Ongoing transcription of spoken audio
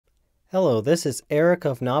Hello, this is Eric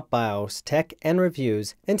of Not BIOS Tech and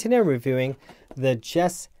Reviews, and today I'm reviewing the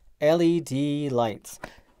JESLED lights.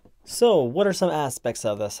 So, what are some aspects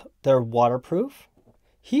of this? They're waterproof,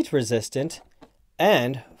 heat resistant,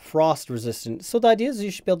 and frost resistant. So the idea is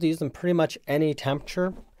you should be able to use them pretty much any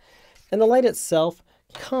temperature. And the light itself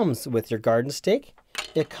comes with your garden stake.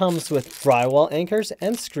 It comes with drywall anchors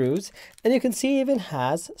and screws, and you can see it even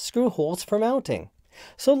has screw holes for mounting.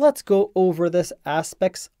 So let's go over this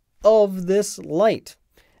aspects of this light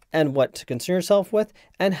and what to concern yourself with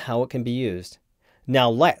and how it can be used. Now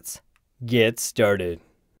let's get started.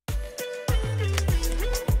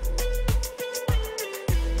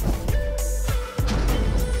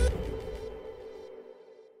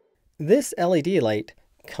 This LED light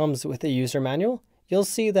comes with a user manual. You'll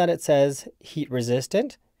see that it says heat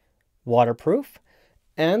resistant, waterproof,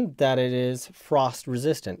 and that it is frost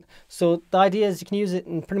resistant. So the idea is you can use it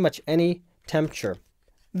in pretty much any temperature.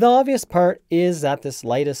 The obvious part is that this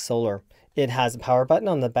light is solar. It has a power button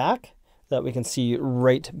on the back that we can see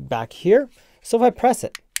right back here. So if I press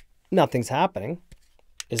it, nothing's happening.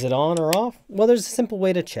 Is it on or off? Well, there's a simple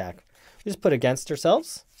way to check. We just put it against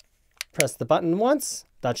ourselves, press the button once,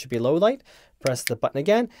 that should be low light, press the button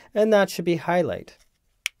again, and that should be high light.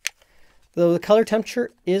 Though the color temperature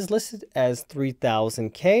is listed as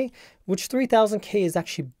 3000K, which 3000K is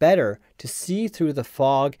actually better to see through the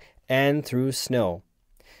fog and through snow.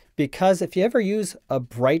 Because if you ever use a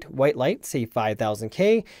bright white light, say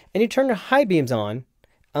 5000K, and you turn the high beams on,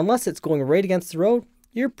 unless it's going right against the road,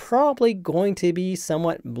 you're probably going to be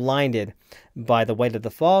somewhat blinded by the white of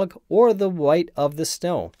the fog or the white of the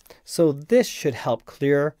snow. So this should help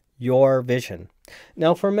clear your vision.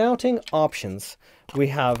 Now for mounting options, we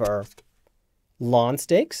have our lawn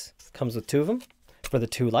stakes, comes with two of them for the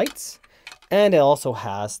two lights, and it also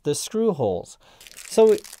has the screw holes.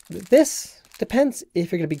 So this depends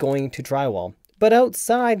if you're going to be going to drywall, but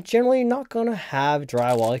outside generally you're not going to have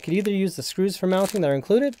drywall. You could either use the screws for mounting that are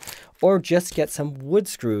included or just get some wood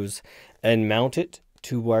screws and mount it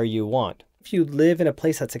to where you want. If you live in a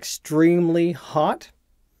place that's extremely hot,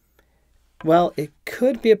 well, it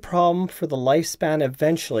could be a problem for the lifespan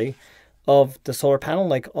eventually of the solar panel.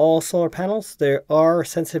 Like all solar panels, they are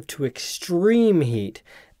sensitive to extreme heat,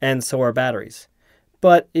 and so are batteries.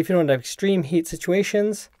 But if you don't have extreme heat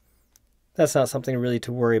situations, that's not something really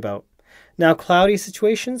to worry about. Now, cloudy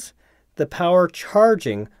situations, the power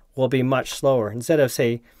charging will be much slower. Instead of,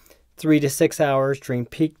 say, 3 to 6 hours during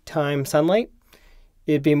peak time sunlight,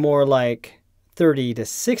 it'd be more like 30 to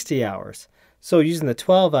 60 hours. So using the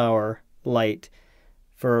 12-hour light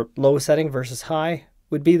for low setting versus high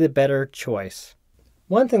would be the better choice.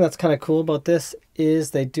 One thing that's kind of cool about this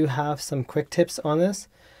is they do have some quick tips on this,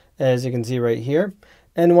 as you can see right here.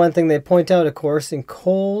 And one thing they point out, of course, in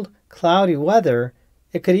cold, cloudy weather,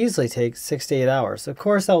 it could easily take 6 to 8 hours. Of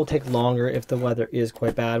course, that will take longer if the weather is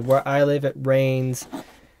quite bad. Where I live, it rains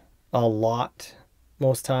a lot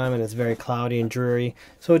most time, and it's very cloudy and dreary.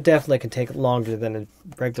 So it definitely can take longer than a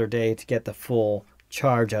regular day to get the full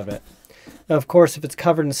charge of it. Now, of course, if it's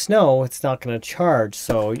covered in snow, it's not going to charge.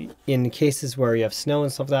 So in cases where you have snow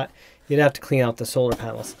and stuff like that, you'd have to clean out the solar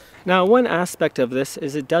panels. Now, one aspect of this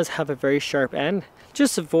is it does have a very sharp end.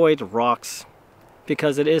 Just avoid rocks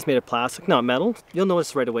because it is made of plastic, not metal. You'll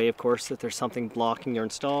notice right away, of course, that there's something blocking your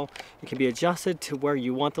install. It can be adjusted to where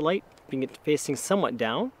you want the light, being it facing somewhat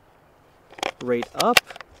down, right up,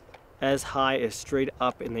 as high as straight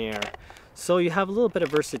up in the air. So you have a little bit of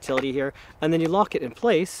versatility here, and then you lock it in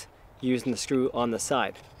place using the screw on the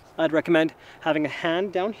side. I'd recommend having a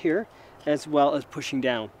hand down here as well as pushing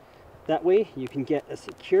down. That way you can get a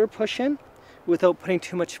secure push in without putting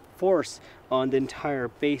too much force on the entire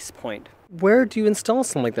base point. Where do you install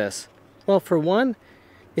something like this? Well, for one,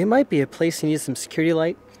 it might be a place you need some security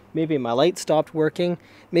light. Maybe my light stopped working.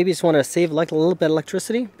 Maybe you just want to save like a little bit of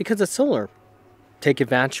electricity because it's solar. Take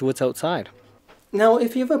advantage of what's outside. Now,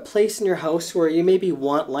 if you have a place in your house where you maybe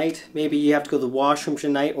want light, maybe you have to go to the washroom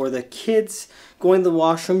during the night, or the kids going to the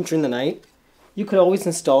washroom during the night, you could always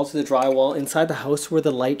install to the drywall inside the house where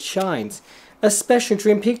the light shines, especially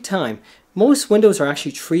during peak time. Most windows are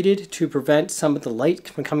actually treated to prevent some of the light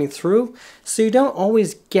from coming through, so you don't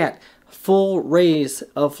always get full rays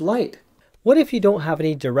of light. What if you don't have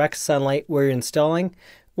any direct sunlight where you're installing?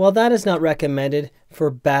 Well, that is not recommended for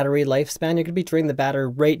battery lifespan. You're going to be draining the battery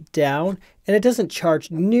right down, and it doesn't charge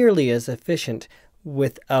nearly as efficient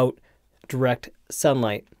without direct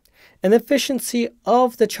sunlight. And the efficiency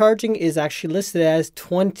of the charging is actually listed as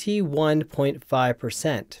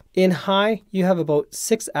 21.5%. In high, you have about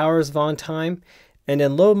 6 hours of on time, and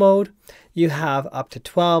in low mode, you have up to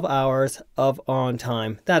 12 hours of on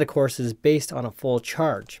time. That of course is based on a full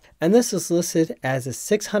charge. And this is listed as a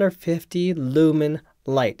 650 lumen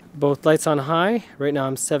light. Both lights on high. Right now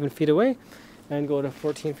I'm 7 feet away and go to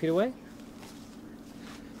 14 feet away.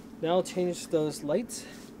 Now I'll change those lights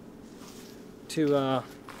to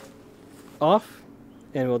off,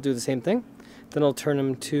 and we'll do the same thing. Then I'll turn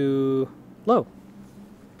them to low.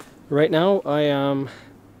 Right now I am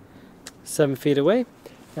 7 feet away,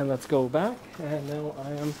 and let's go back, and now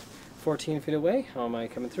I am 14 feet away. How am I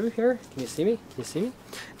coming through here? Can you see me? Can you see me?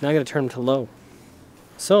 Now I'm going to turn them to low.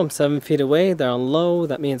 So I'm 7 feet away, they're on low.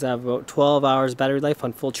 That means I have about 12 hours battery life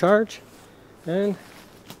on full charge. And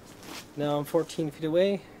now I'm 14 feet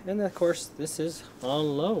away, and of course this is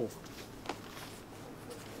on low.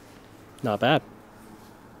 Not bad.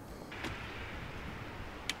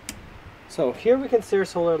 So here we can see our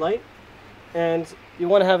solar light, and you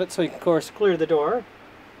want to have it so you can of course clear the door.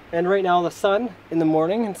 And right now the sun in the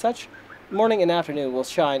morning and such, morning and afternoon will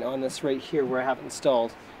shine on this right here where I have it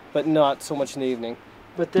installed, but not so much in the evening.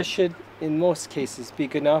 But this should in most cases be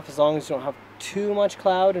good enough as long as you don't have too much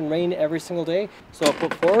cloud and rain every single day. So I'll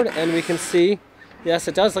put forward and we can see, yes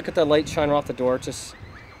it does, look at the light shining off the door, it just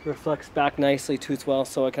reflects back nicely tooth well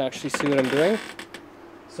so I can actually see what I'm doing.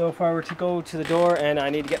 So if I were to go to the door and I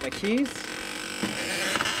need to get my keys,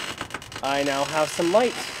 I now have some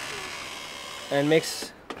light, and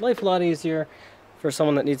makes life a lot easier for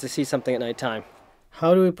someone that needs to see something at night time.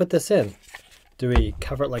 How do we put this in? Do we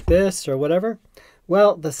cover it like this or whatever?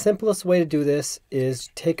 Well, the simplest way to do this is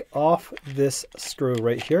take off this screw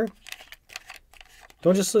right here.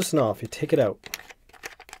 Don't just loosen off, you take it out.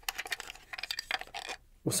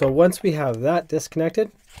 So once we have that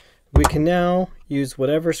disconnected, we can now use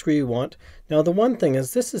whatever screw you want. Now the one thing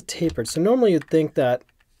is this is tapered, so normally you'd think that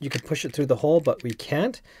you could push it through the hole, but we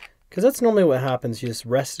can't, because that's normally what happens. You just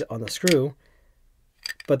rest it on the screw,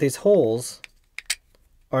 but these holes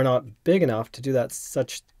are not big enough to do that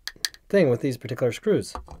such thing with these particular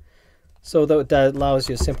screws. So that allows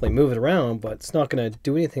you to simply move it around, but it's not going to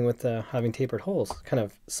do anything with having tapered holes. Kind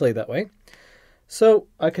of silly that way. So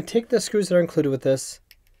I could take the screws that are included with this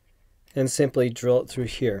and simply drill it through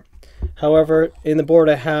here. However, in the board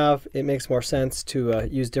I have, it makes more sense to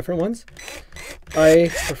use different ones.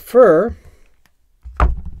 I prefer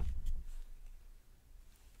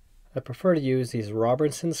to use these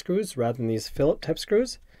Robinson screws rather than these Phillips type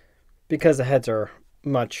screws, because the heads are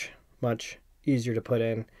much easier to put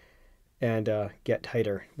in and get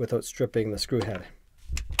tighter without stripping the screw head.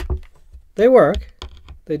 They work.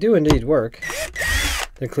 They do indeed work,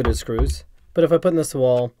 the included screws. But if I put in this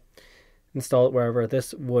wall, install it wherever,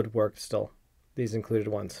 this would work still, these included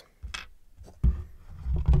ones.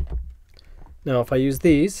 Now if I use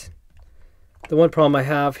these, the one problem I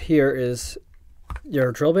have here is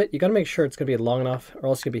your drill bit. You got to make sure it's going to be long enough, or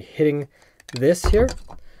else you'll be hitting this here.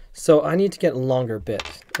 So I need to get a longer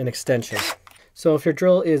bit, an extension. So if your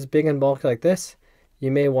drill is big and bulky like this,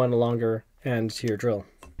 you may want a longer end to your drill.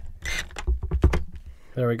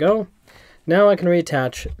 There we go. Now I can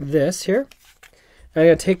reattach this here. I'm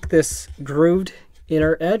going to take this grooved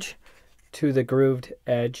inner edge to the grooved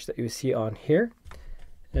edge that you see on here.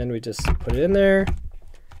 And we just put it in there.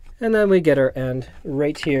 And then we get our end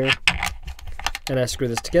right here. And I screw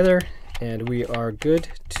this together and we are good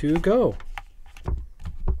to go.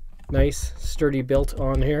 Nice sturdy built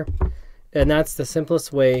on here. And that's the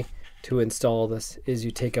simplest way to install this, is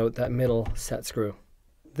you take out that middle set screw.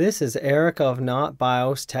 This is Eric of Not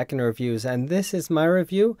BIOS Tech and Reviews, and this is my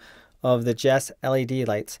review of the JESLED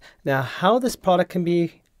lights. Now how this product can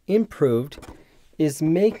be improved is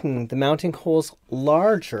making the mounting holes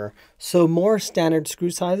larger so more standard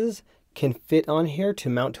screw sizes can fit on here to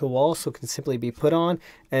mount to a wall, so it can simply be put on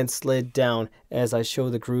and slid down as I show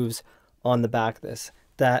the grooves on the back of this.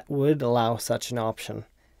 That would allow such an option.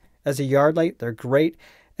 As a yard light, they're great.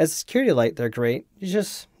 As a security light, they're great. You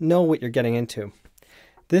just know what you're getting into.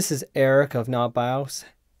 This is Eric of Not BIOS.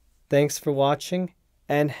 Thanks for watching,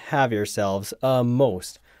 and have yourselves a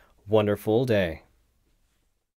most wonderful day.